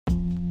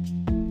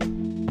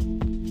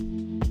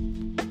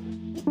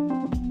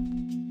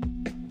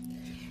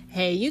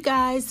Hey, you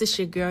guys, it's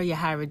your girl,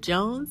 Yahira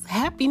Jones.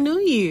 Happy New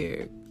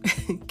Year.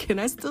 Can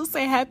I still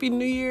say Happy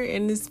New Year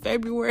in this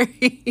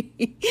February?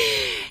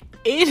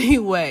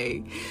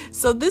 Anyway,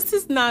 so this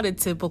is not a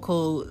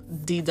typical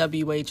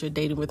DWH or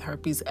Dating with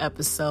Herpes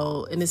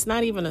episode, and it's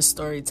not even a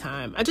story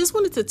time. I just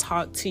wanted to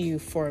talk to you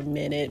for a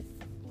minute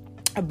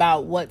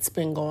about what's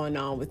been going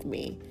on with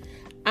me.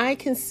 I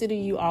consider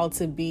you all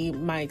to be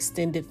my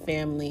extended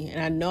family,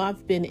 and I know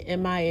I've been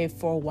MIA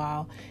for a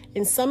while,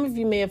 and some of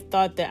you may have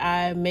thought that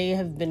I may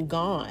have been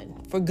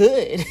gone for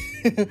good.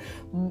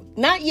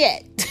 Not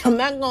yet. I'm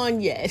not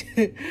gone yet.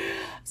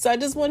 So I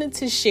just wanted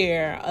to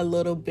share a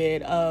little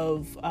bit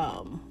of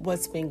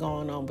what's been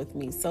going on with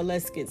me. So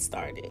let's get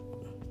started.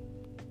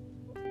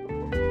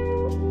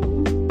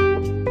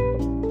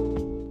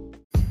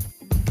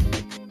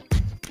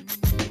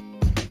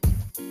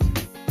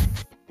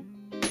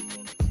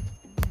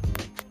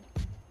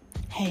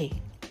 Hey,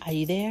 are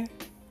you there?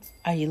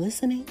 Are you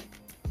listening?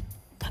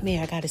 Come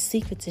here, I got a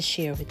secret to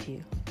share with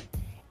you.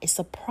 It's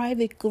a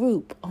private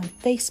group on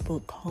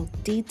Facebook called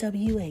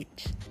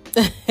DWH.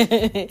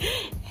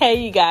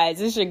 Hey, you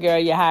guys, it's your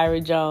girl,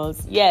 Yahira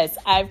Jones. Yes,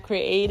 I've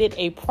created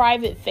a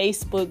private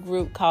Facebook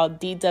group called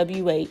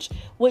DWH,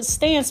 which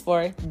stands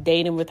for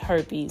Dating with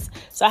Herpes.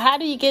 So how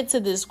do you get to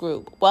this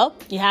group? Well,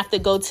 you have to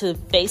go to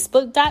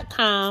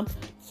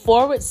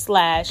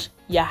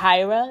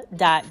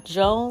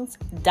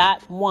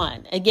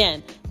facebook.com/Yahira.Jones.1.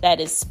 Again, that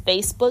is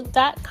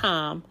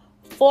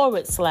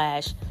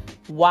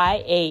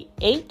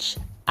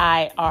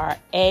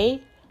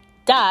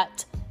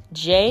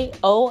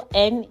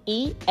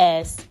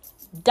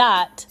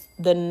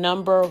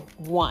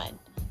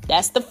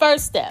That's the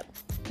first step.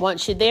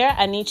 Once you're there,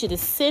 I need you to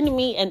send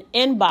me an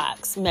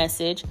inbox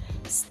message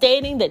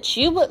stating that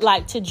you would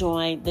like to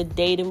join the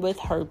Dating with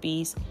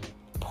Herpes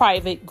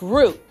private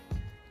group.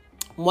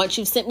 Once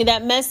you've sent me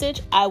that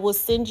message, I will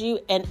send you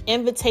an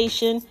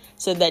invitation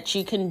so that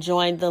you can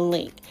join the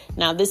link.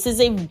 Now, this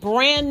is a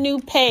brand new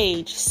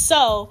page,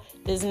 so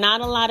there's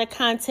not a lot of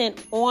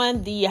content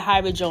on the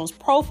Yahira Jones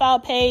profile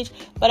page,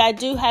 but I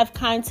do have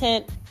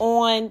content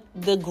on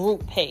the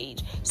group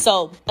page.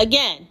 So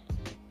again,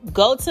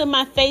 go to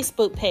my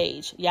Facebook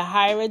page,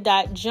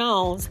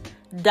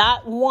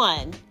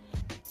 Yahira.Jones.1.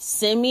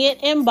 Send me an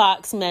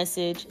inbox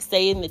message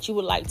saying that you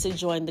would like to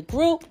join the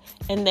group,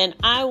 and then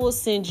I will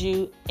send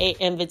you an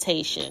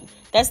invitation.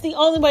 That's the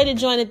only way to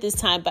join at this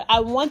time, but I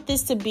want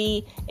this to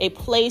be a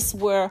place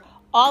where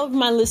all of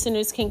my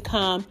listeners can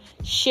come,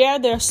 share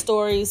their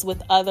stories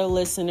with other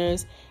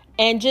listeners,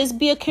 and just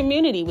be a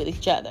community with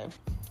each other.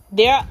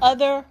 There are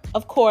other,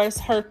 of course,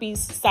 herpes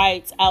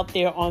sites out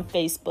there on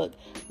Facebook,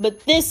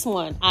 but this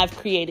one I've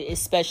created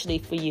especially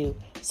for you.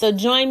 So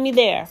join me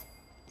there.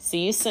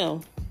 See you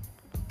soon.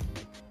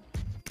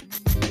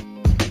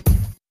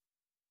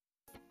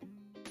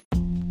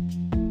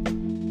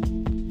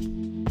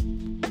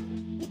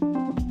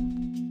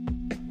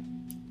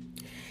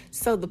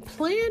 So the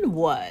plan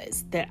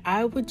was that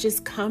I would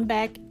just come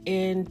back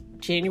in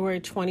January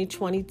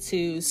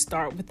 2022,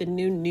 start with a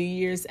new New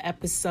Year's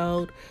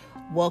episode,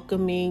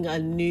 welcoming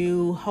a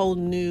whole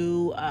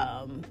new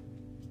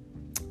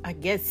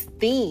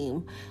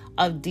theme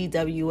of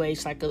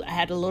DWH. Like I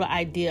had a little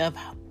idea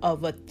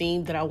of a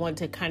theme that I wanted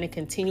to kind of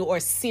continue,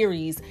 or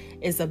series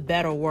is a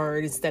better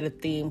word instead of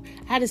theme.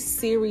 I had a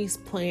series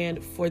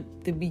planned for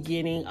the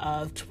beginning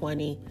of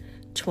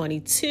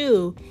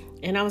 2022.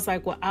 And I was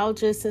like, well,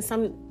 since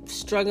I'm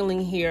struggling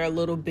here a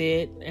little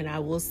bit, and I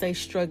will say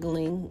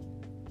struggling,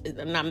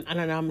 and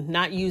I'm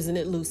not using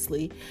it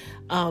loosely.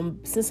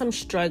 Since I'm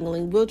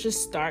struggling, we'll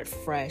just start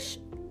fresh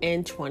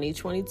in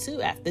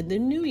 2022 after the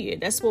new year.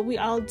 That's what we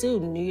all do.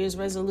 New Year's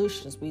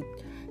resolutions. We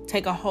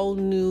take a whole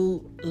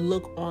new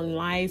look on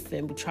life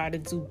and we try to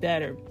do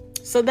better.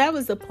 So that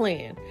was the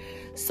plan.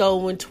 So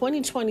when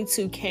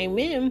 2022 came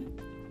in,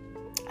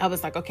 I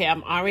was like, okay,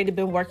 I've already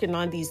been working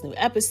on these new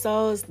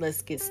episodes.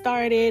 Let's get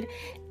started.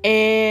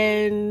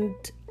 And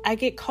I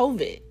get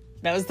COVID.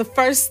 That was the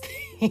first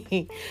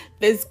thing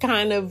that's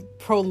kind of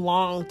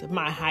prolonged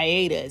my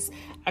hiatus.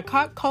 I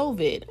caught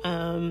COVID,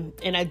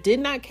 and I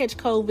did not catch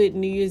COVID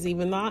New Year's,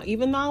 even though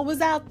I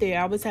was out there.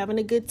 I was having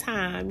a good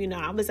time.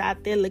 I was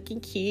out there looking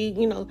cute,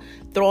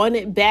 throwing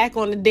it back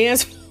on the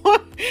dance floor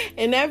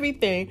and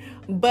everything.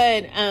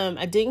 But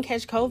I didn't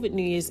catch COVID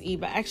New Year's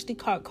Eve. I actually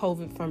caught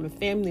COVID from a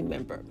family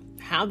member.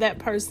 How that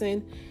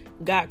person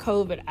got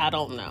COVID, I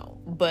don't know.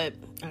 But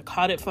I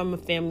caught it from a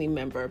family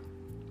member.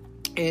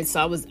 And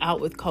so I was out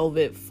with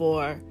COVID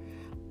for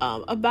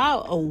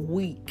about a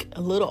week,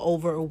 a little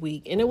over a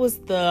week. And it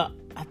was I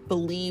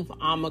believe,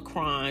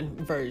 Omicron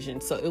version.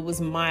 So it was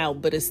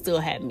mild, but it still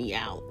had me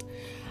out.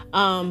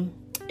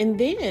 And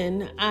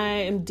then I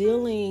am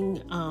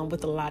dealing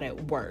with a lot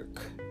at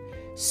work.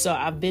 So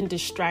I've been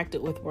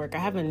distracted with work. I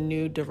have a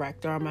new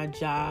director on my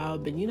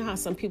job. And you know how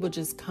some people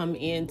just come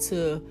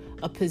into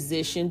a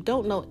position,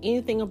 don't know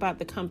anything about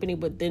the company,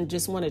 but then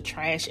just want to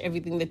trash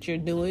everything that you're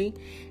doing.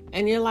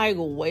 And you're like,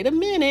 wait a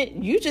minute,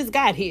 you just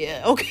got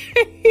here.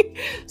 Okay.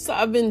 So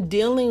I've been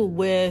dealing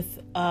with,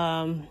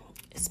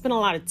 it's been a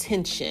lot of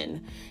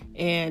tension.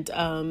 And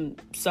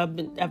so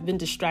I've been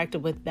distracted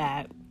with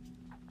that.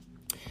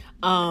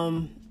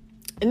 And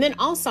then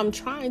also I'm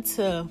trying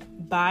to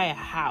buy a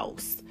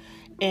house,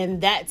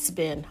 and that's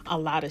been a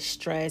lot of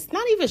stress.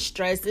 Not even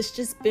stress, it's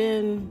just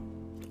been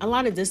a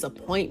lot of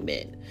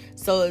disappointment.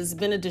 So it's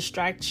been a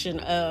distraction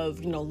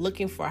of,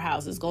 looking for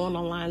houses, going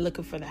online,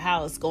 looking for the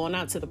house, going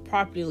out to the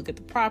property, look at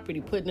the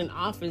property, putting in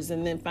offers,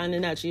 and then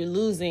finding out you're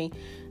losing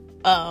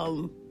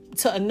to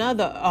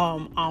another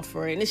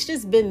offer. And it's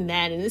just been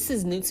that. And this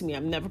is new to me.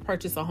 I've never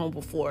purchased a home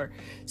before.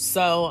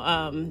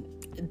 So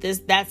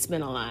that's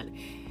been a lot.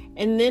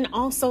 And then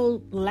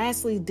also,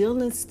 lastly,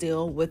 dealing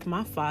still with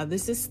my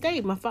father's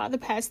estate. My father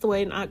passed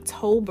away in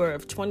October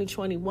of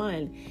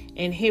 2021.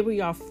 And here we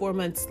are 4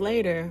 months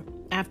later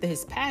after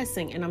his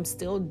passing, and I'm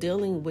still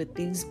dealing with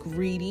these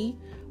greedy,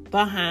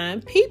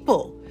 behind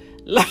people.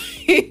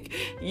 Like,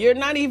 you're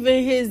not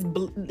even his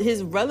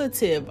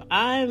relative.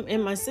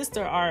 And my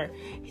sister are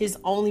his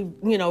only,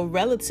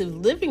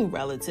 living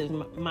relatives.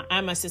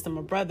 My sister,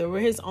 my brother,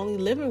 were his only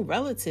living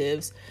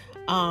relatives.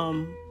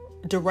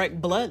 Direct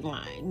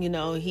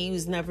bloodline. He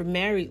was never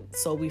married,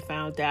 so we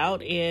found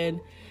out. And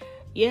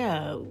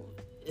yeah,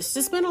 it's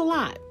just been a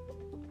lot.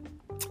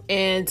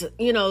 And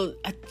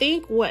I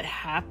think what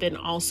happened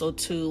also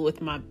too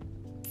with my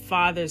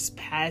father's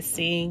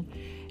passing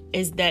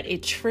is that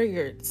it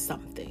triggered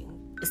something.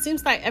 It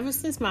seems like ever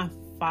since my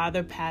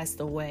father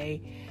passed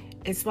away,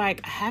 it's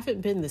like I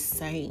haven't been the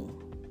same.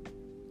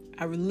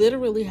 I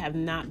literally have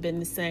not been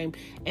the same.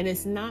 And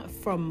it's not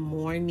from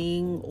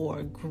mourning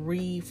or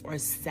grief or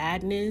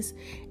sadness.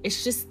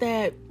 It's just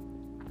that,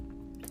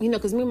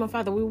 because me and my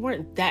father, we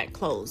weren't that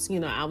close. We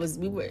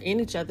were in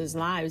each other's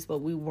lives, but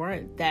we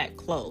weren't that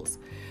close.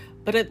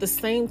 But at the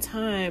same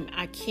time,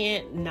 I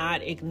can't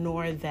not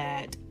ignore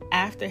that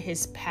after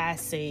his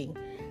passing,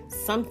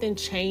 something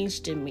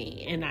changed in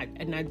me, and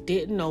I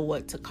didn't know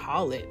what to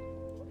call it.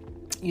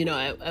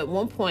 At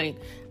one point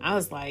I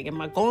was like,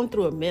 am I going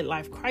through a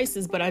midlife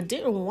crisis? But I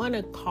didn't want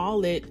to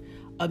call it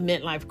a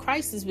midlife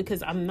crisis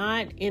because I'm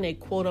not in a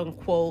quote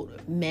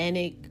unquote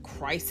manic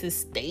crisis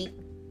state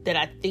that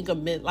I think a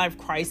midlife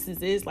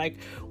crisis is, like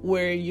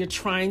where you're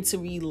trying to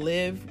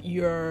relive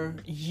your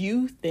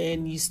youth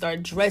and you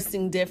start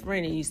dressing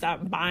different and you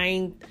start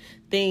buying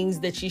things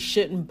that you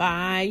shouldn't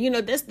buy.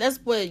 That's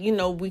what,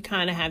 we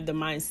kind of have the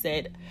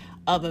mindset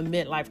of a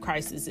midlife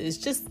crisis is,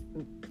 just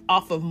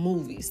off of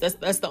movies.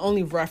 That's the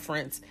only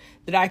reference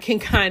that I can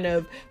kind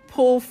of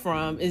pull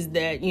from, is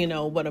that,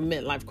 what a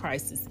midlife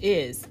crisis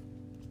is.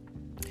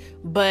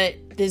 But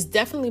there's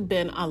definitely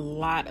been a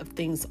lot of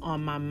things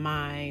on my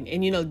mind.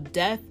 And,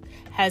 death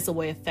has a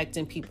way of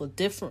affecting people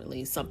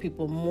differently. Some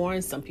people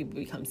mourn, some people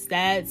become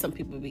sad, some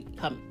people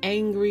become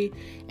angry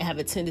and have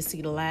a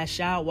tendency to lash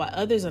out, while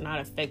others are not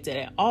affected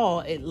at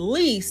all. At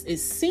least it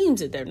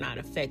seems that they're not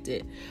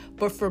affected.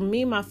 But for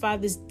me, my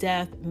father's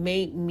death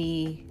made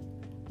me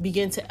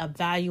begin to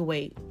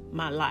evaluate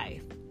my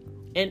life.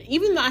 And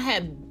even though I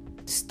had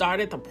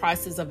started the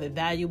process of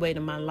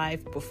evaluating my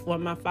life before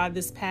my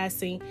father's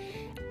passing,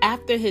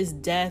 after his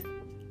death,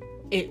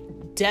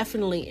 it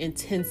definitely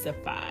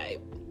intensified.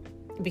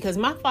 Because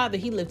my father,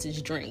 he lived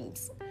his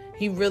dreams.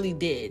 He really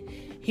did.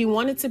 He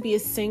wanted to be a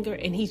singer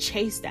and he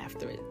chased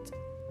after it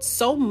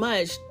so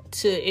much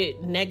to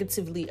it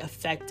negatively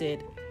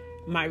affected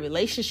my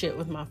relationship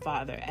with my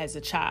father as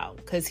a child,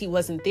 because he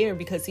wasn't there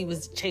because he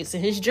was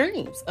chasing his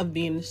dreams of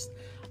being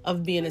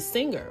a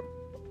singer.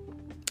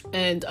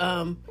 And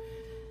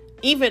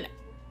even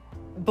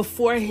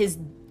before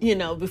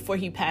before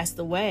he passed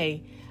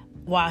away,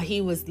 while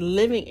he was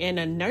living in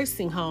a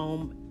nursing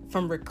home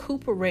from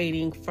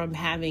recuperating from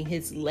having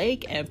his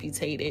leg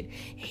amputated,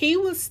 he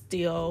was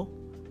still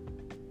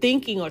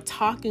thinking or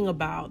talking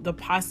about the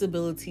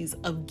possibilities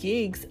of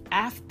gigs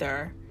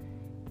after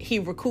he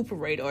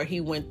recuperated or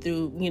he went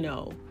through,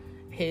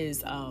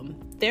 his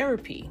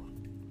therapy.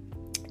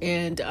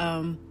 And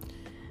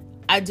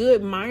I do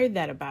admire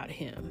that about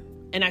him.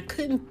 And I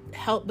couldn't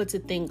help but to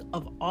think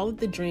of all of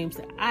the dreams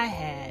that I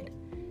had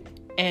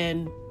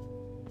and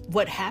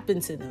what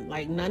happened to them.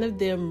 Like, none of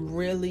them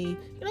really,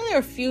 there are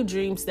a few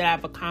dreams that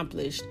I've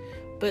accomplished,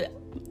 but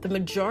the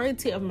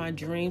majority of my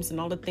dreams and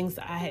all the things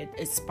that I had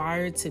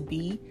aspired to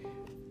be,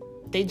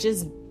 they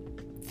just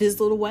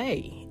fizzled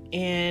away.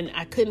 And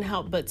I couldn't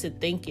help but to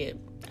think it.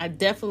 I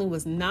definitely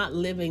was not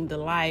living the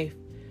life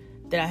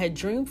that I had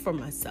dreamed for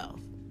myself.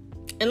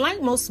 And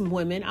like most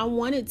women, I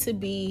wanted to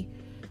be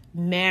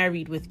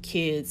married with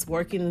kids,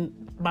 working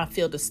in my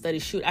field of study.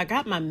 Shoot, I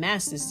got my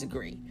master's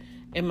degree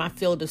in my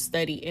field of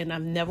study, and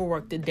I've never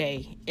worked a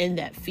day in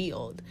that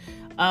field.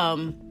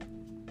 And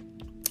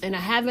I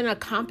haven't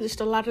accomplished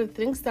a lot of the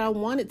things that I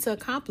wanted to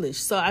accomplish.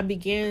 So I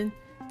began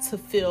to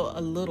feel a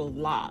little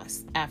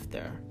lost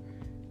after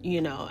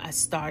I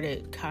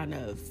started kind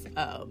of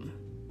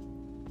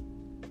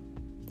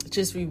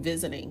just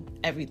revisiting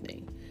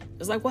everything. It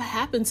was like, what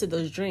happened to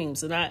those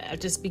dreams? And I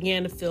just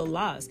began to feel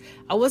lost.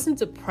 I wasn't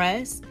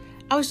depressed.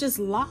 I was just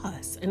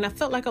lost. And I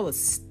felt like I was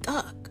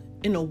stuck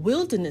in a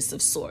wilderness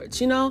of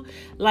sorts,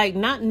 like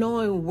not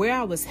knowing where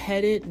I was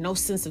headed, no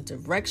sense of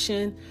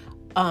direction.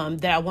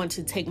 that I want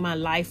to take my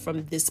life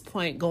from this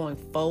point going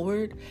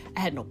forward. I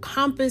had no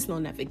compass, no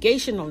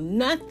navigation, no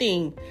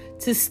nothing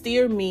to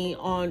steer me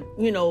on,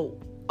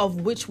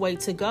 of which way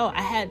to go.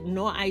 I had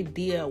no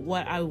idea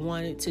what I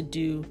wanted to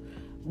do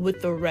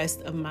with the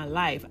rest of my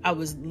life. I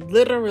was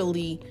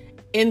literally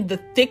in the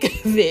thick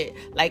of it,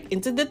 like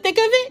into the thick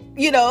of it,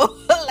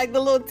 like the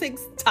little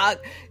TikTok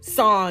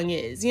song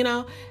is,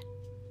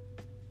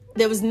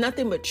 There was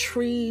nothing but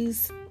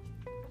trees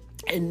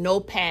and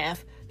no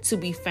path to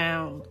be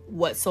found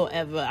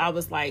whatsoever. I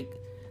was like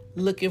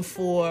looking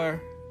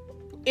for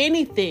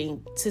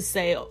anything to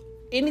say,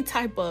 any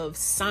type of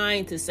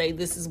sign to say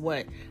this is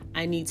what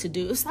I need to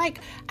do. It's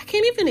like, I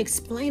can't even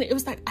explain it. It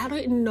was like, I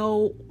didn't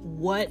know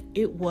what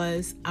it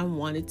was I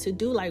wanted to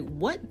do. Like,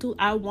 what do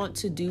I want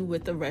to do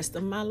with the rest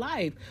of my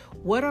life?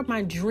 What are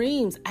my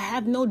dreams? I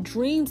have no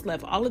dreams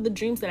left. All of the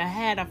dreams that I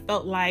had, I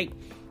felt like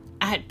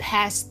I had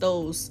passed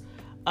those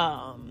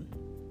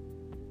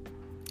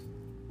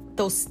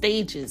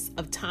stages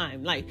of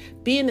time, like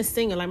being a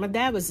singer. Like my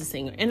dad was a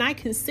singer and I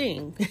can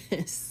sing.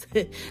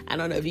 I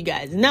don't know if you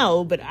guys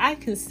know, but I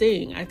can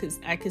sing. I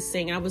could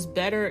sing. I was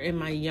better in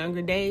my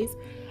younger days.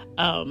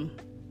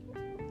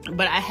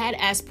 But I had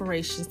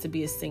aspirations to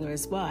be a singer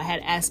as well. I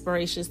had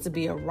aspirations to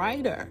be a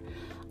writer.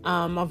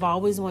 I've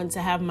always wanted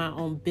to have my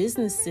own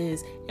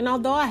businesses. And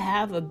although I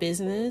have a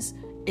business,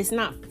 it's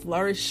not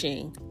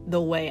flourishing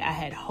the way I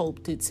had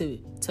hoped it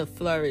to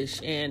flourish.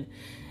 And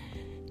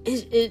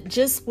it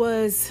just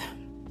was,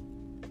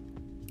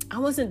 I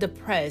wasn't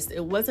depressed.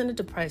 It wasn't a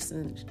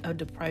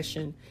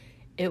depression.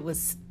 It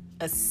was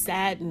a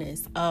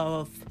sadness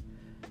of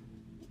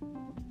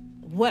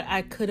what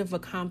I could have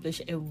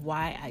accomplished and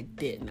why I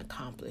didn't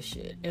accomplish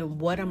it. And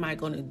what am I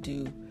going to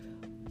do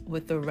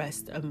with the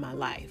rest of my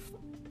life?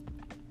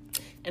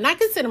 And I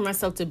consider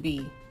myself to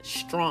be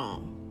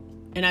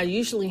strong. And I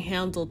usually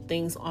handle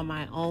things on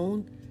my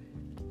own.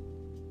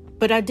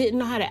 But I didn't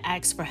know how to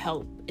ask for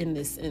help in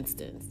this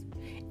instance.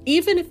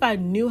 Even if I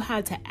knew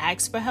how to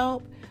ask for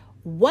help,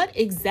 what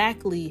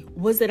exactly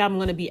was it I'm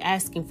going to be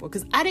asking for?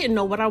 Because I didn't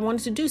know what I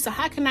wanted to do. So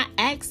how can I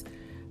ask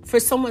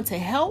for someone to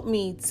help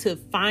me to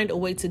find a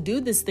way to do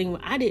this thing when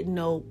I didn't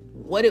know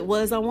what it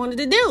was I wanted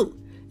to do?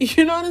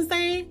 You know what I'm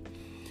saying?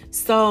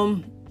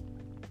 So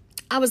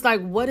I was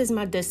like, what is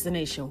my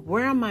destination?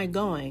 Where am I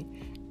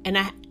going? And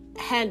I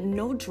had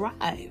no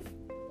drive,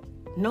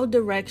 no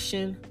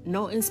direction,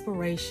 no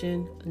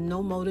inspiration,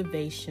 no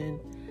motivation.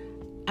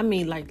 I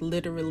mean, like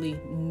literally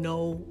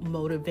no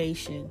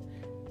motivation.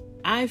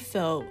 I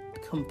felt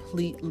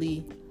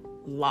completely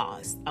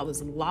lost. I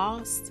was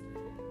lost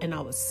and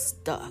I was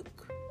stuck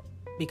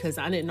because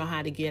I didn't know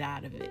how to get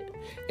out of it.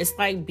 It's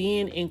like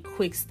being in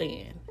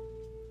quicksand.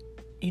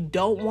 You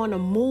don't want to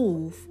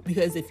move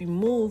because if you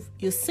move,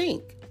 you'll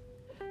sink.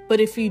 But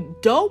if you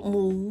don't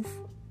move,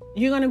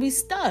 you're going to be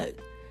stuck.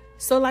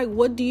 So like,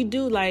 what do you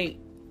do? Like,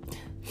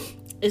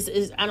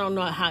 I don't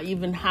know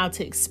how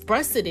to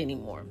express it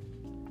anymore.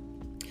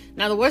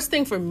 Now, the worst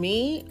thing for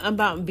me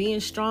about being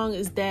strong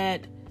is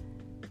that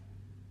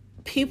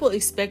people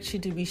expect you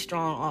to be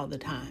strong all the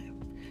time.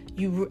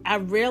 I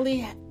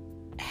rarely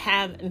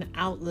have an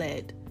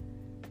outlet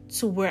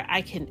to where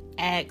I can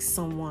ask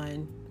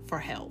someone for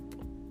help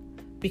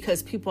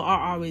because people are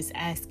always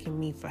asking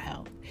me for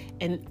help.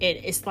 And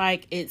it's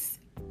like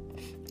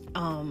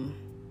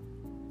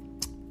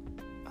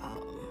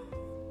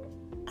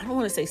I don't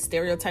want to say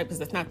stereotype because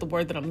that's not the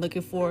word that I'm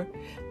looking for,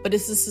 but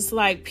it's just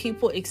like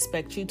people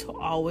expect you to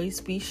always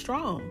be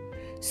strong.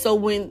 So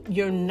when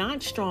you're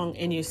not strong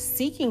and you're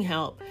seeking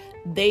help,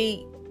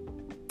 they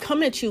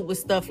come at you with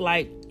stuff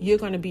like, you're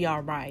going to be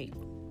all right.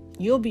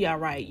 You'll be all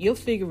right. You'll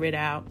figure it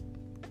out.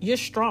 You're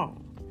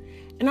strong.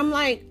 And I'm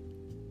like,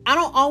 I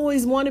don't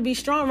always want to be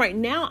strong. Right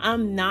now,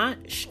 I'm not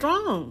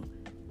strong.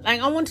 Like,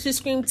 I wanted to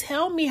scream,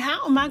 tell me,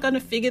 how am I going to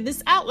figure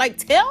this out? Like,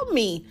 tell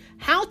me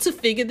how to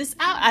figure this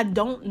out. I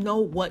don't know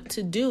what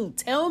to do.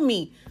 Tell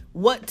me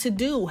what to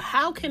do.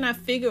 How can I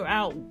figure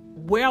out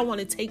where I want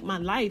to take my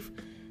life?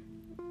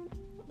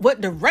 What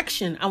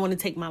direction I want to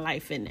take my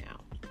life in now?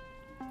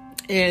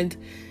 And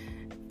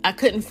I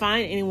couldn't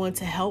find anyone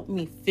to help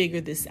me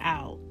figure this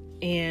out.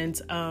 And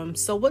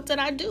so what did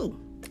I do?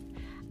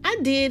 I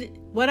did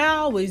what I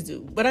always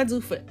do, what I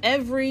do for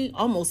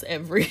almost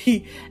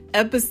every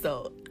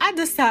episode. I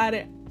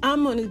decided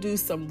I'm going to do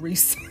some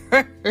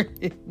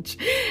research.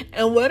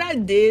 And what I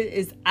did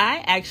is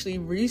I actually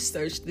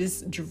researched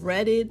this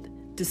dreaded,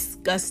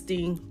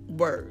 disgusting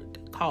word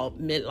called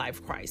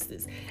midlife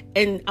crisis.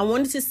 And I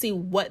wanted to see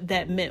what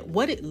that meant,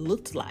 what it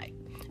looked like.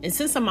 And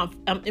since I'm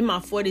in my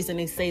 40s and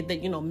they say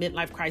that,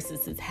 midlife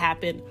crisis has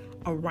happened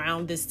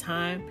around this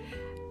time,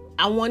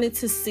 I wanted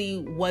to see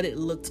what it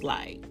looked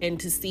like and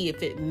to see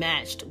if it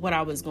matched what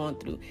I was going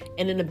through.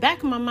 And in the back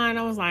of my mind,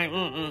 I was like,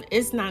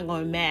 it's not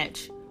going to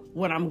match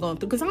what I'm going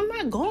through because I'm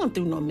not going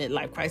through no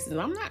midlife crisis.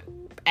 I'm not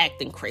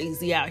acting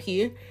crazy out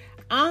here.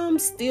 I'm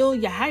still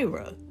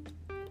Yahaira.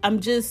 I'm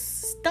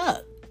just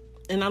stuck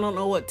and I don't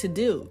know what to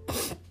do.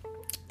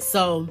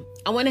 So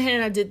I went ahead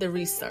and I did the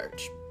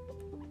research.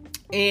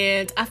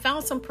 And I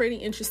found some pretty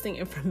interesting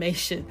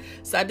information.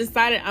 So I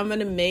decided I'm going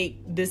to make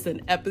this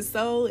an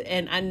episode.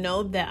 And I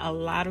know that a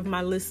lot of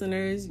my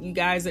listeners, you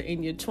guys are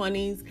in your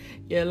 20s.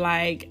 You're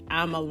like,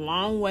 I'm a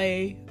long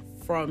way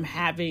from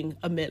having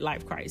a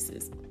midlife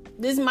crisis.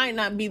 This might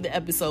not be the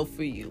episode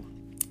for you.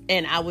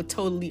 And I would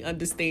totally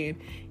understand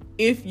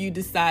if you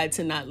decide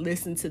to not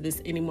listen to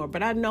this anymore.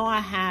 But I know I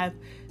have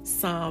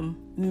some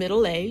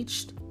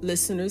middle-aged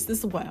listeners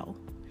as well.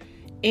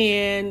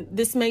 And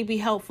this may be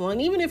helpful. And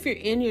even if you're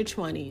in your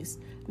 20s,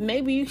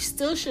 maybe you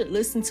still should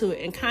listen to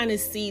it and kind of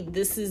see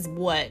this is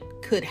what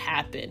could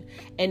happen.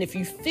 And if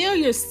you feel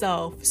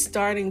yourself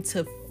starting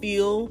to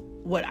feel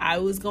what I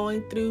was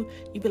going through,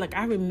 you'd be like,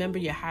 I remember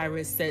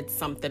Yahira said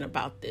something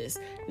about this.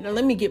 Now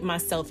let me get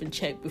myself in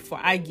check before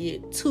I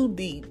get too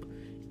deep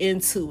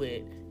into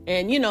it.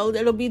 And,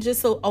 that'll be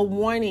just a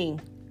warning,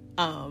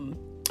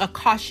 a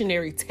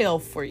cautionary tale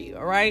for you.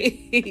 All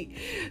right.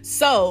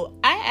 So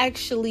I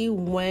actually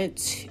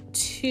went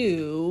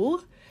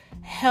to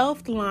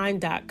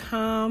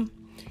healthline.com,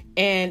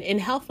 and in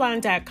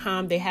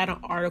healthline.com, they had an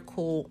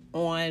article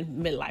on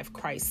midlife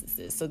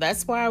crises. So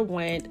that's where I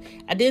went.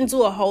 I didn't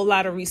do a whole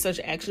lot of research.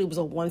 Actually, it was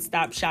a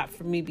one-stop shop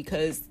for me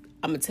because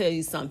I'm going to tell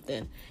you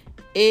something.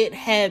 It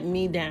had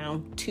me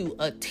down to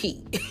a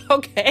T.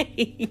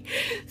 Okay.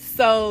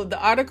 So the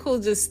article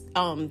just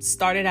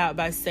started out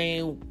by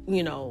saying,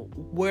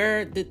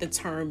 where did the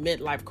term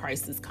midlife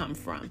crisis come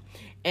from?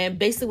 And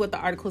basically what the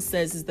article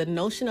says is the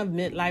notion of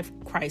midlife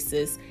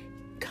crisis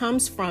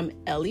comes from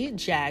Elliot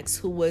Jacks,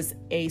 who was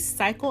a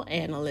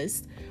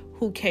psychoanalyst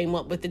who came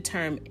up with the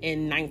term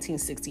in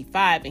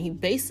 1965. And he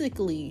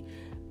basically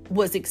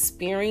was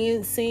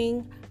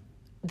experiencing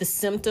the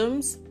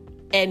symptoms,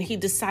 and he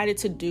decided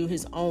to do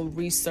his own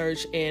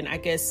research and I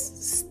guess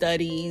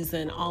studies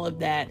and all of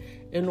that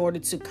in order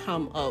to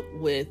come up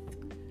with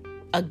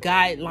a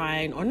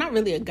guideline, or not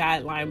really a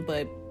guideline,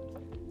 but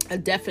a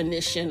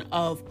definition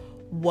of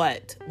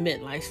what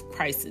midlife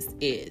crisis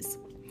is.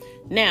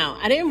 Now,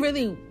 I didn't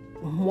really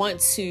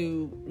want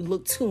to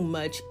look too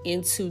much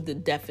into the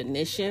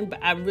definition,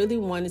 but I really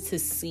wanted to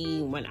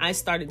see, when I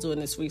started doing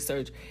this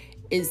research,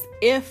 is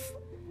if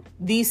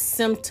these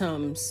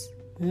symptoms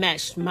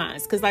matched mine.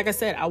 Because like I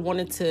said, I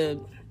wanted to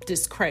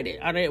discredit.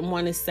 I didn't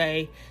want to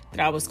say that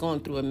I was going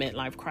through a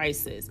midlife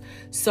crisis.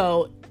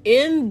 So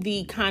in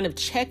the kind of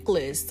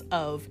checklist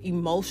of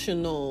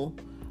emotional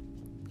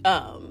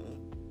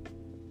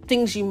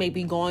things you may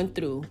be going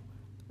through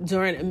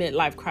during a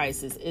midlife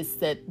crisis, it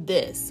said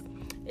this.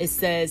 It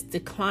says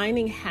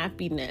declining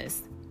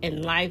happiness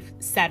and life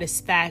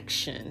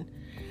satisfaction,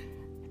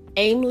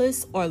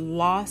 aimless or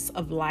loss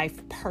of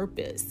life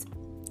purpose,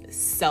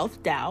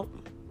 self-doubt,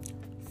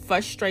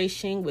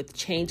 frustration with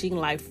changing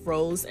life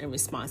roles and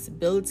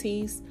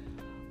responsibilities,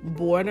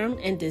 boredom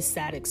and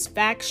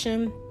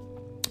dissatisfaction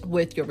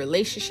with your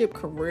relationship,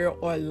 career,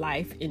 or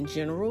life in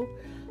general,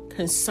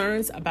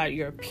 concerns about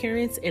your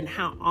appearance and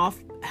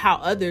how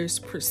others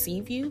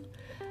perceive you,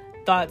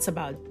 thoughts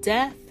about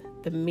death,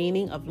 the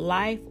meaning of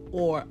life,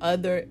 or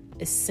other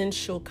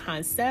essential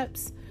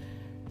concepts,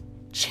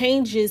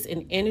 changes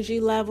in energy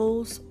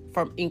levels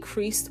from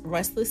increased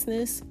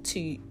restlessness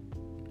to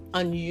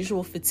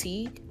unusual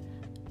fatigue,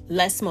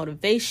 less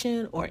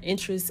motivation or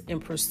interest in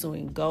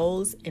pursuing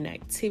goals and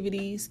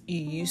activities you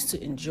used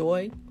to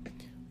enjoy,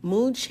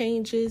 mood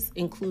changes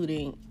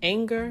including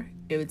anger,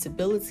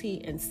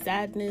 irritability, and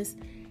sadness,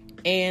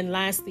 and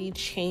lastly,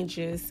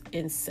 changes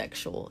in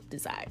sexual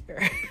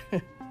desire.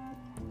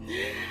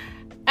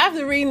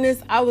 After reading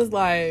this, I was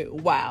like,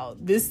 wow,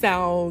 this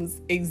sounds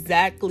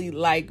exactly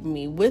like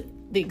me, with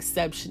the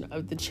exception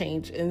of the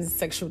change in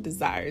sexual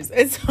desires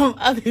and some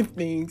other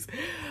things.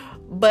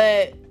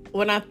 But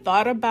when I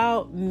thought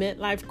about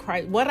midlife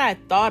crisis,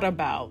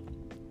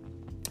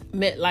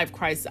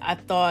 I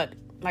thought,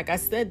 like I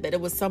said, that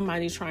it was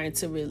somebody trying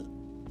to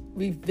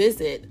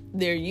revisit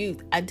their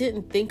youth. I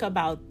didn't think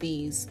about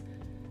these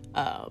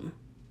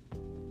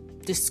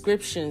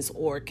descriptions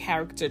or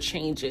character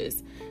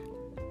changes.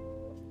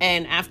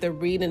 And after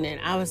reading it,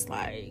 I was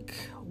like,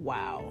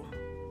 wow,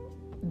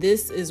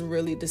 this is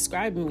really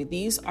describing me.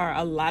 These are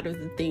a lot of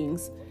the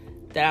things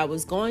that I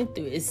was going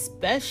through,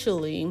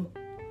 especially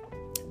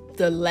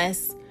the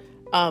less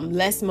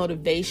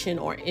motivation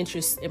or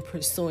interest in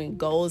pursuing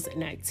goals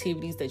and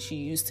activities that you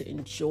used to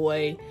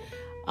enjoy,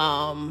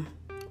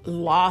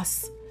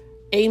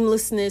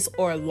 aimlessness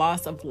or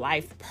loss of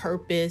life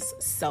purpose,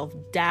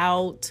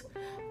 self-doubt.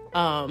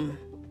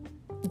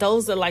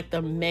 Those are like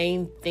the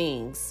main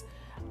things.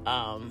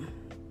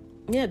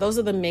 Those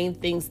are the main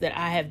things that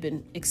I have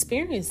been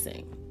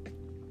experiencing.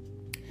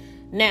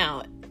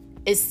 Now,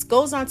 it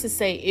goes on to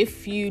say,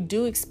 if you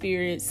do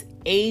experience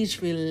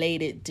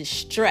age-related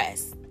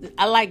distress,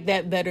 I like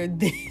that better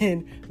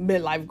than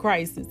midlife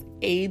crisis,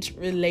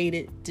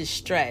 age-related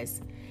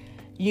distress,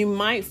 you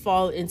might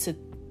fall into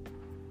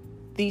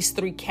these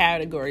three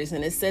categories,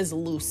 and it says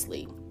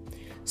loosely.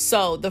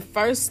 So the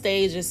first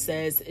stage, it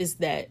says, is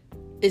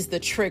the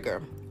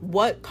trigger.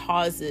 What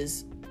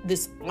causes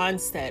this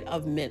onset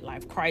of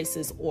midlife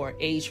crisis or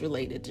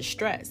age-related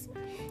distress?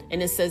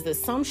 And it says that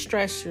some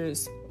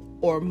stressors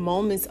or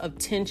moments of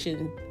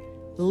tension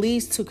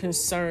leads to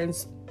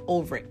concerns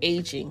over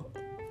aging,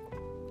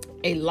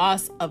 a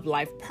loss of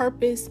life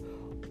purpose,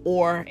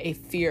 or a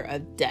fear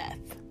of death.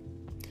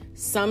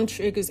 Some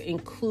triggers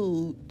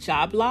include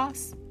job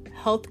loss,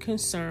 health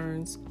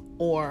concerns,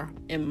 or,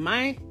 in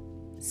my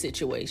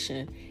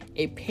situation,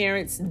 a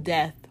parent's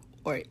death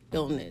or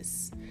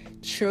illness,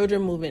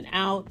 children moving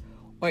out,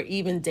 or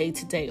even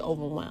day-to-day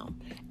overwhelm.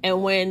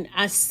 And when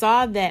I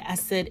saw that, I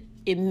said,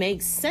 it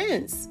makes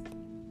sense.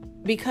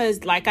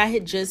 Because like I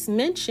had just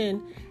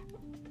mentioned,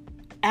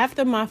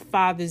 after my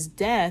father's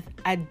death,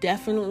 I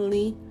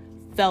definitely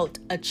felt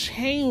a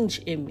change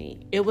in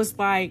me. It was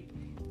like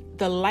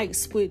the light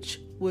switch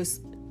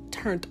was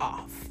turned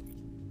off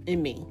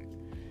in me.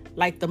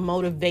 Like the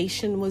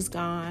motivation was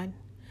gone.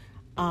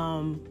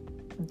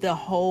 The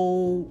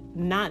whole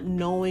not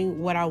knowing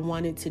what I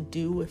wanted to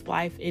do with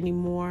life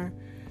anymore.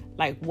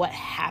 Like what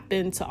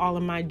happened to all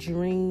of my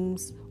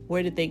dreams?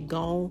 Where did they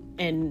go?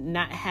 And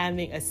not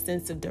having a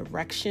sense of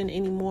direction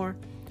anymore.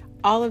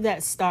 All of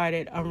that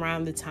started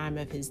around the time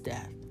of his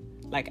death,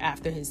 like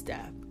after his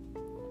death.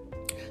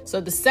 So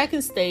the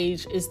second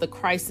stage is the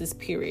crisis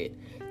period.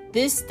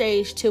 This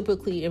stage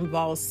typically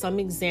involves some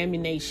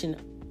examination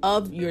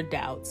of your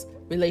doubts,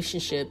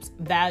 relationships,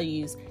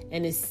 values,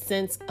 and a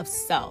sense of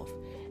self.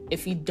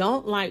 If you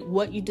don't like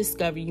what you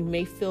discover, you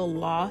may feel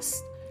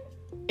lost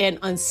and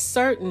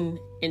uncertain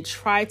and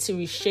try to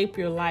reshape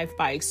your life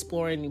by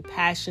exploring new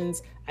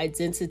passions,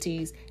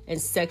 identities, and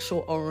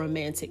sexual or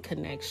romantic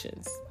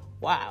connections.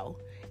 Wow.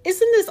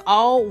 Isn't this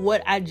all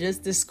what I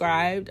just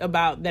described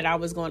about that I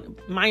was going,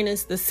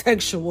 minus the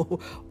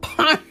sexual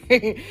part?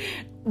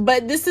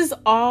 But this is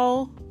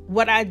all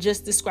what I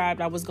just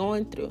described I was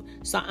going through.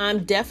 So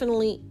I'm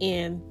definitely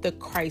in the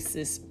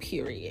crisis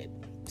period.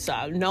 So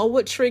I know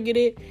what triggered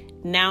it.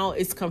 Now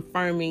it's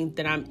confirming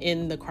that I'm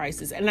in the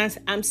crisis, and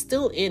I'm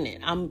still in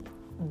it. I'm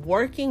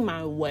working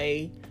my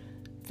way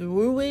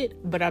through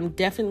it, but I'm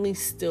definitely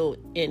still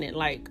in it.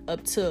 Like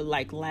up to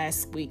like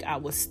last week, I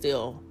was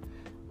still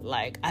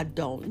like, I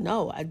don't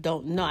know.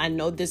 I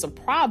know there's a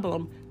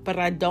problem, but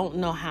I don't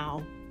know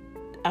how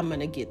I'm going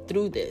to get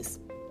through this.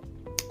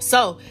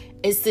 So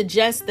it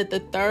suggests that the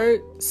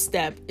third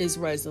step is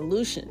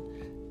resolution.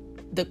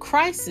 The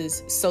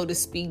crisis, so to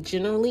speak,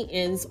 generally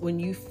ends when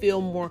you feel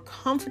more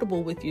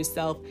comfortable with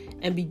yourself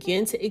and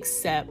begin to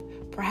accept,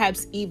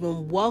 perhaps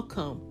even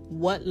welcome,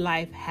 what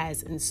life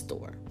has in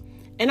store.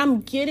 And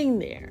I'm getting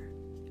there,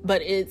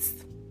 but it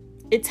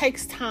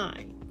takes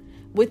time.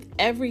 With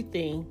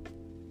everything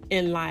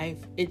in life,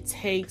 it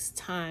takes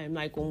time.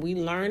 Like when we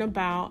learn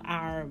about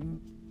our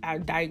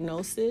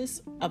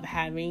diagnosis of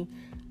having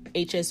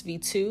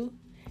HSV-2,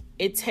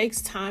 it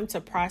takes time to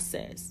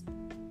process.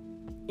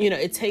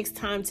 It takes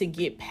time to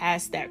get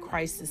past that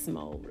crisis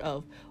mode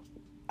of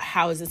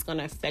how is this going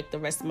to affect the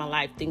rest of my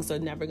life? Things are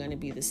never going to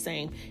be the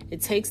same. It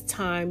takes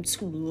time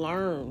to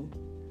learn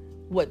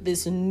what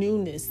this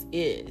newness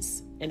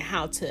is and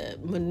how to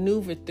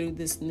maneuver through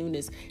this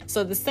newness.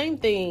 So the same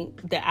thing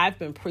that I've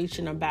been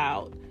preaching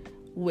about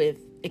with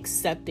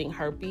accepting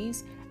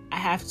herpes, I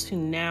have to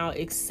now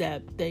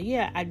accept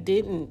that, I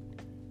didn't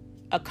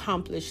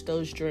accomplish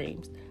those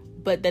dreams,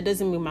 but that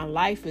doesn't mean my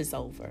life is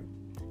over.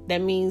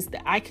 That means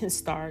that I can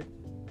start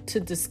to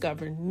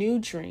discover new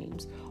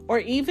dreams or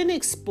even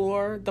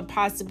explore the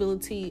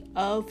possibility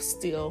of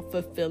still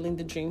fulfilling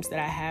the dreams that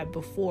I had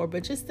before,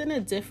 but just in a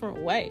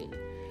different way.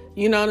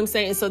 You know what I'm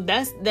saying? So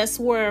that's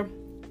where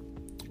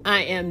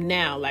I am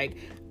now. Like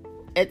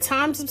at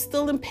times I'm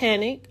still in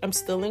panic. I'm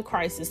still in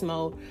crisis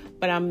mode,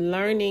 but I'm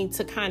learning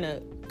to kind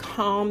of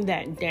calm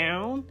that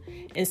down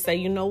and say,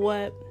 you know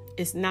what?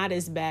 It's not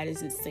as bad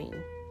as it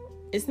seemed.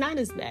 It's not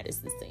as bad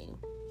as it seemed.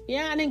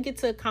 Yeah, I didn't get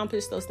to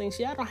accomplish those things.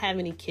 Yeah, I don't have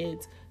any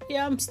kids.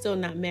 Yeah, I'm still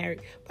not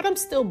married, but I'm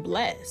still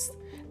blessed.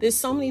 There's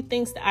so many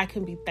things that I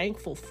can be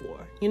thankful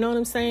for. You know what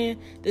I'm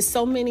saying? There's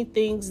so many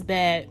things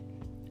that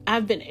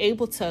I've been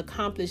able to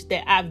accomplish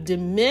that I've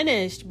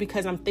diminished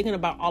because I'm thinking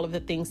about all of the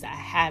things that I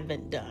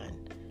haven't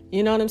done.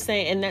 You know what I'm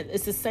saying? And that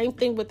it's the same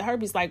thing with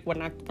herpes. Like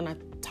when I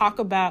talk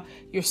about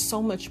you're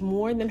so much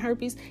more than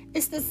herpes,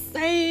 it's the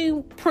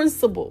same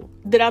principle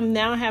that I'm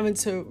now having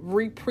to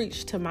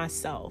re-preach to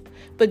myself,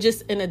 but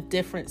just in a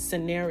different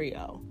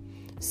scenario.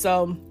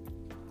 So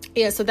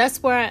so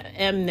that's where I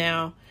am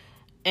now.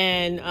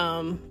 And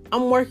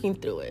I'm working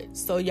through it.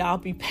 So y'all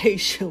be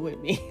patient with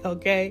me,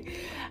 okay?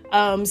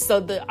 So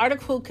the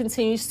article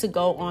continues to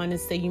go on and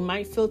say you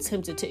might feel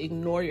tempted to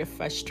ignore your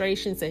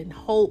frustrations and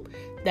hope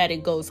that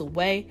it goes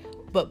away,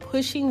 but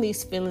pushing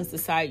these feelings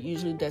aside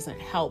usually doesn't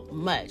help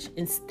much.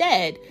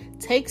 Instead,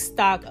 take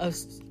stock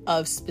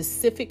of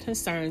specific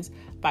concerns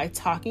by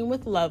talking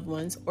with loved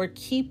ones or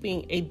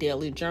keeping a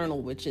daily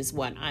journal, which is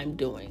what I'm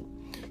doing.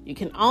 You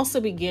can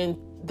also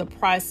begin the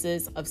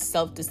process of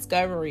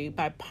self-discovery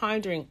by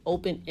pondering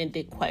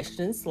open-ended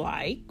questions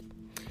like,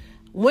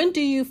 when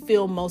do you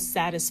feel most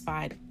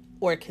satisfied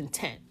or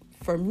content?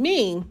 For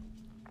me,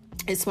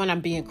 It's when I'm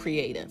being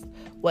creative,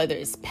 whether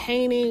it's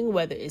painting,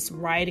 whether it's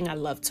writing. I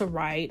love to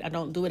write. I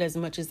don't do it as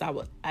much as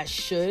I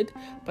should,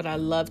 but I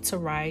love to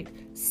write.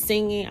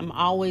 Singing, I'm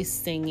always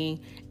singing.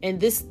 And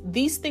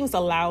these things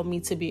allow me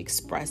to be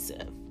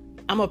expressive.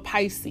 I'm a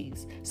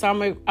Pisces,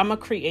 so I'm a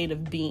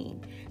creative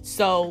being.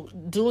 So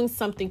doing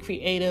something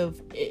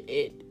creative,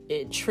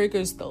 it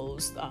triggers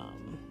those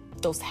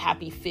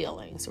happy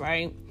feelings,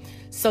 right?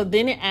 So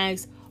then it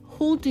asks,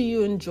 who do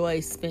you enjoy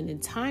spending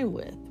time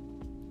with?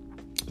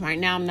 Right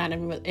now, I'm not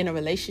in a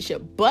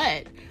relationship,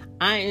 but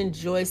I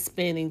enjoy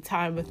spending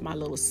time with my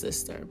little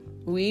sister.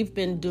 We've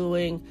been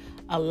doing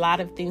a lot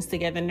of things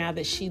together now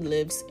that she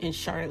lives in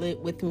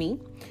Charlotte with me.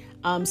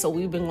 So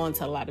we've been going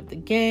to a lot of the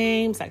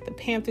games, like the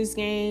Panthers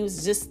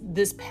games. Just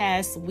this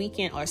past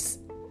weekend or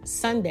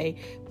Sunday,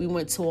 we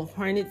went to a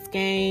Hornets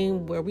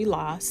game where we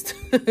lost.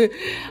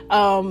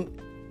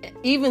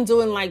 Even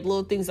doing like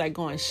little things like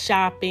going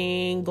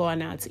shopping,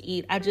 going out to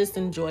eat. I just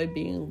enjoy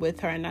being with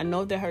her. And I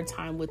know that her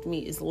time with me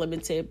is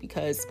limited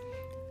because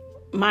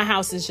my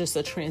house is just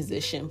a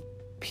transition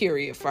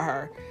period for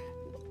her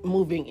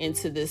moving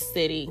into this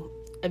city.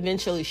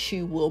 Eventually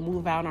she will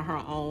move out on her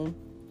own.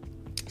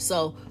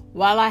 So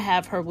while I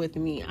have her with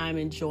me, I'm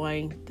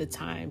enjoying the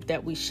time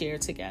that we share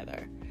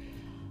together.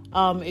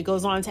 It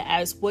goes on to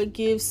ask, what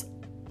gives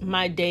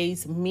my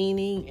days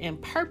meaning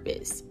and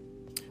purpose?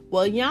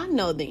 Well, y'all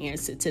know the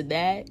answer to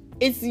that.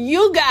 It's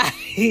you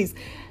guys.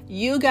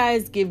 You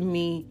guys give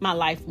me my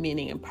life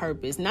meaning and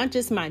purpose, not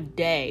just my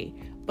day,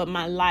 but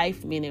my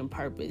life meaning and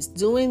purpose.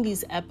 Doing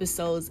these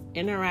episodes,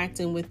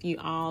 interacting with you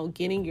all,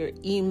 getting your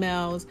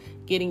emails,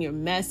 getting your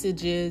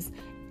messages,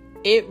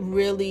 it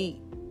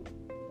really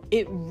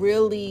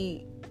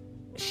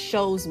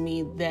shows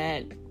me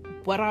that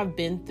what I've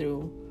been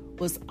through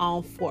was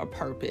all for a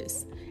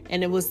purpose.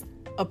 And it was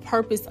a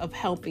purpose of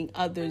helping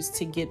others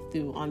to get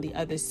through on the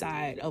other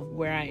side of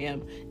where I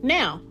am.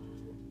 Now,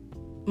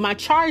 my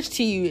charge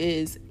to you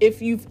is,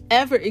 if you've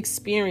ever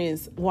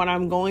experienced what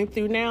I'm going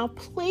through now,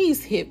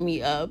 please hit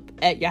me up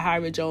at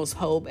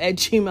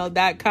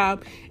yahirajoneshope@gmail.com.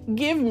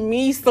 Give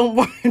me some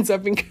words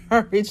of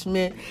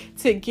encouragement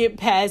to get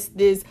past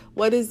this.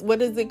 What is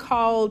it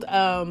called?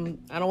 I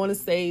don't want to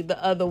say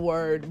the other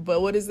word,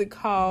 but what is it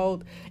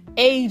called?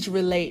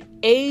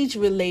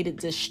 Age-related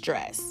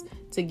distress.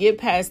 To get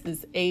past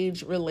this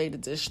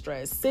age-related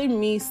distress, send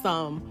me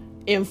some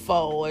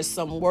info or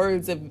some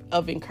words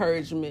of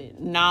encouragement,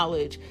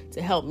 knowledge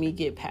to help me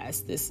get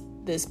past this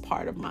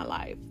part of my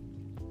life.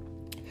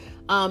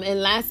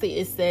 And lastly,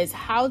 it says,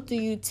 how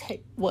do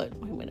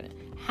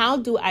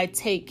I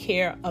take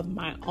care of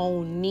my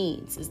own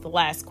needs is the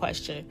last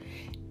question.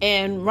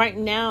 And right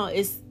now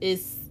it's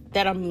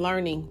that I'm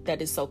learning that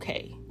it's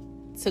okay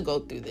to go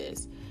through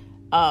this.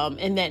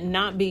 And that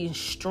not being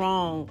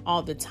strong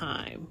all the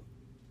time.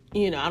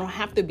 I don't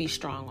have to be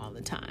strong all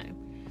the time,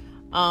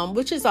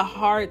 which is a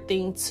hard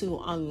thing to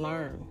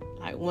unlearn.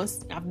 Like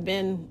once I've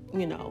been,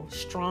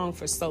 strong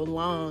for so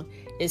long,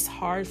 it's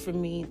hard for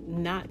me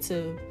not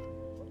to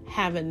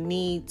have a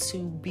need to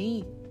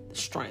be the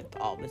strength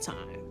all the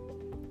time.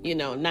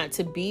 Not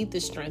to be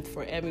the strength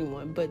for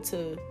everyone, but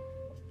to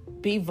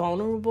be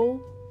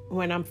vulnerable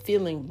when I'm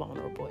feeling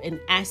vulnerable and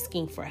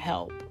asking for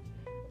help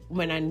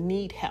when I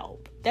need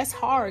help. That's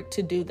hard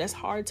to do. That's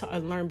hard to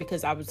unlearn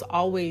because I was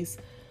always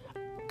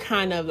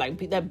kind of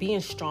like that being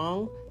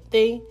strong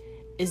thing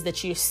is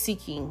that you're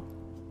seeking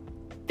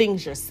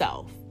things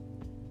yourself,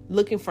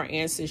 looking for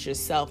answers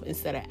yourself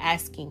instead of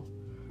asking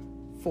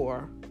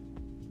for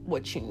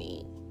what you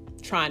need,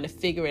 trying to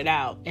figure it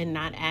out and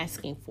not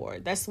asking for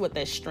it. That's what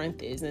that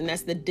strength is. And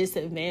that's the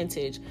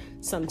disadvantage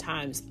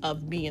sometimes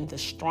of being the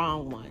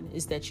strong one,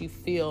 is that you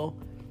feel,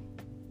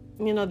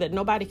 that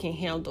nobody can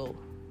handle.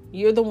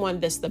 You're the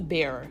one that's the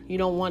bearer. You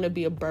don't want to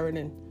be a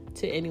burden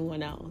to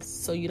anyone else.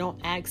 So you don't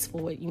ask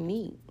for what you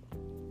need.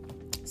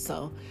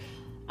 So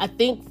I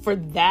think for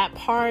that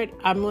part,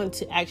 I'm going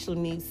to actually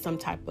need some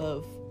type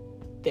of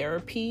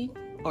therapy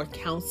or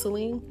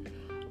counseling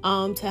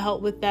to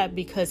help with that,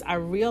 because I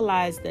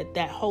realized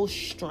that whole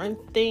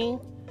strength thing,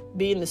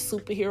 being the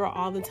superhero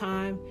all the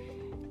time,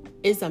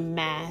 is a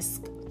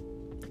mask.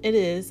 It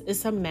is.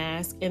 It's a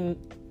mask. And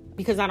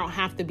because I don't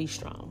have to be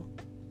strong.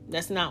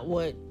 That's not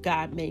what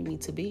God made me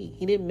to be.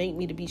 He didn't make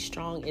me to be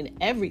strong in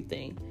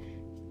everything.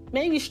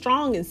 Maybe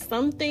strong in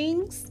some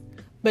things,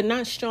 but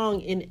not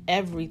strong in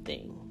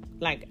everything.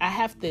 Like, I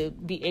have to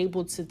be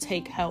able to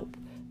take help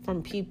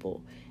from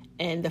people.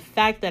 And the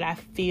fact that I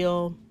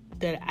feel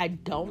that I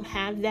don't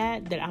have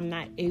that I'm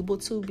not able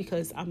to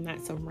because I'm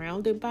not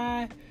surrounded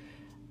by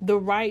the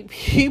right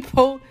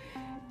people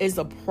is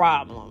a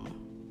problem.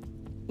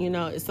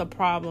 It's a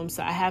problem.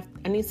 So I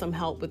need some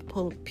help with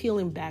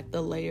peeling back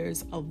the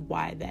layers of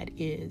why that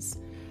is.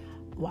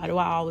 Why do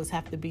I always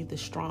have to be the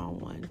strong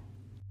one?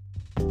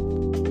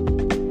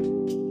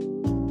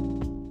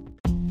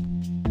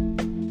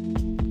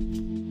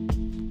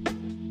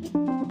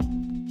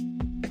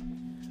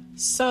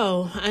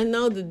 So I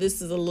know that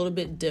this is a little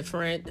bit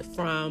different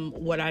from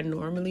what I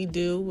normally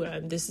do.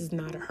 This is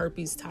not a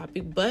herpes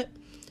topic, but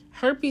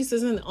herpes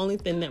isn't the only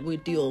thing that we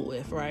deal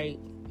with, right?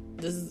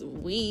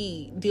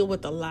 We deal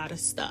with a lot of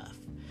stuff.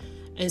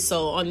 And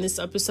so on this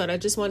episode, I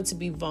just wanted to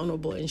be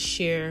vulnerable and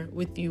share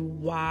with you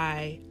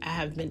why I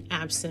have been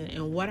absent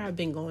and what I've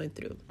been going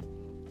through.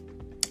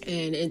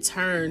 And in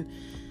turn,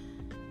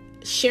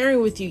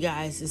 sharing with you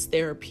guys is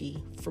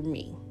therapy for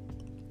me.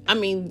 I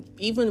mean,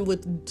 even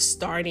with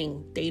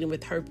starting Dating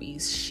with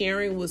Herpes,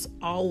 sharing was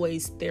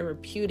always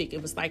therapeutic.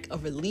 It was like a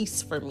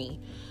release for me.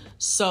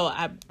 So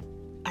I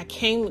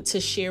came to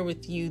share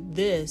with you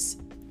this,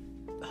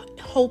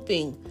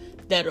 hoping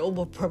that it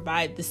will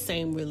provide the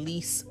same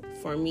release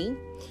for me.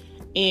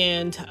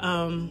 And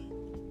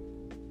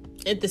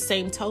at the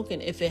same token,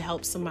 if it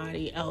helps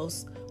somebody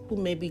else who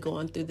may be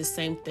going through the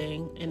same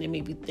thing and they may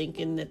be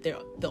thinking that they're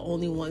the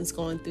only ones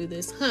going through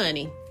this,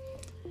 honey,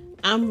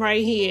 I'm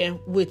right here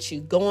with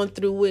you, going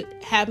through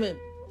it, haven't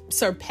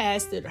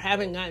surpassed it or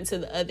haven't gotten to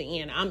the other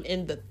end. I'm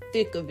in the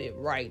thick of it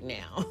right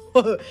now.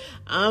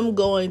 I'm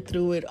going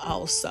through it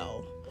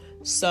also.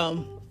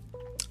 So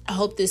I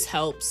hope this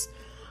helps.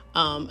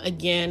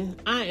 Again,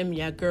 I am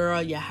your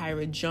girl,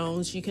 Yahira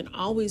Jones. You can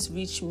always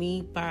reach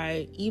me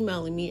by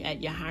emailing me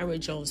at Yahira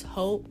Jones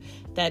Hope.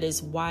 That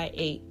is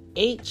YAHIRA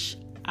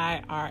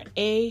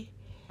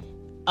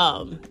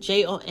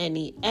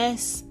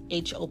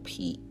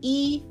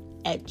JONESHOPE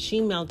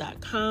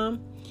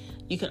 @gmail.com.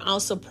 You can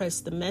also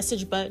press the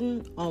message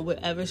button on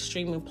whatever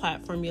streaming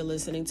platform you're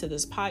listening to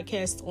this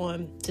podcast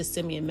on to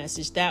send me a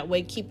message that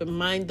way. Keep in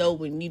mind, though,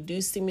 when you do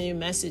send me a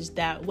message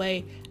that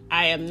way,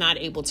 I am not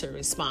able to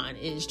respond.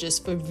 It's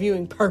just for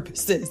viewing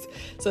purposes.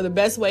 So the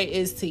best way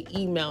is to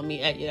email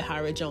me at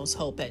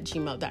YahiraJonesHope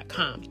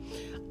 @gmail.com.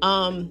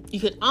 You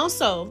can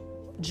also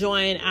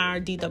join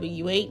our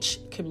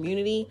DWH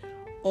community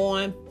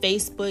on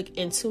Facebook.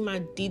 And to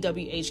my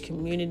DWH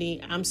community,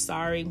 I'm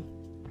sorry.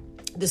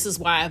 This is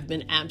why I've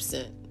been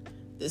absent.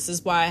 This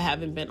is why I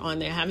haven't been on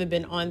there. I haven't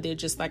been on there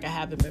just like I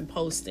haven't been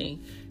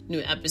posting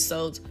new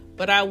episodes.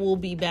 But I will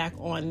be back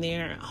on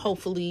there.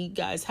 Hopefully you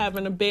guys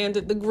haven't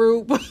abandoned the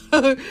group.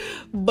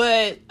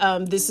 But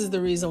this is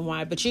the reason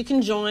why. But you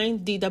can join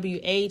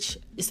DWH.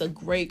 It's a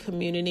great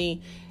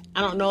community.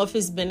 I don't know if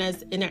it's been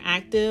as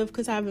interactive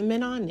because I haven't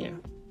been on there.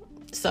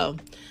 So,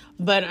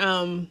 but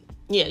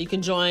yeah, you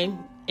can join.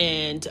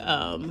 And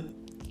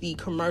the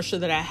commercial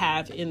that I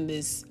have in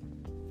this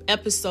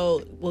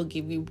episode will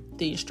give you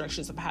the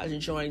instructions of how to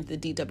join the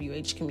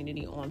DWH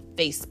community on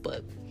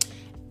Facebook.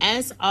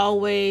 As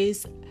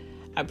always,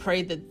 I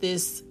pray that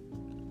this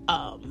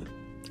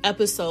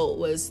episode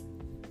was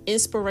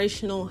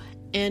inspirational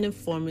and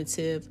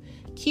informative.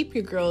 Keep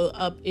your girl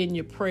up in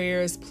your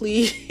prayers,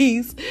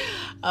 please,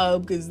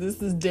 because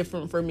this is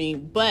different for me.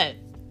 But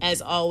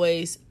as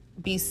always,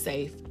 be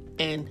safe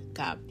and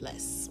God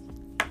bless.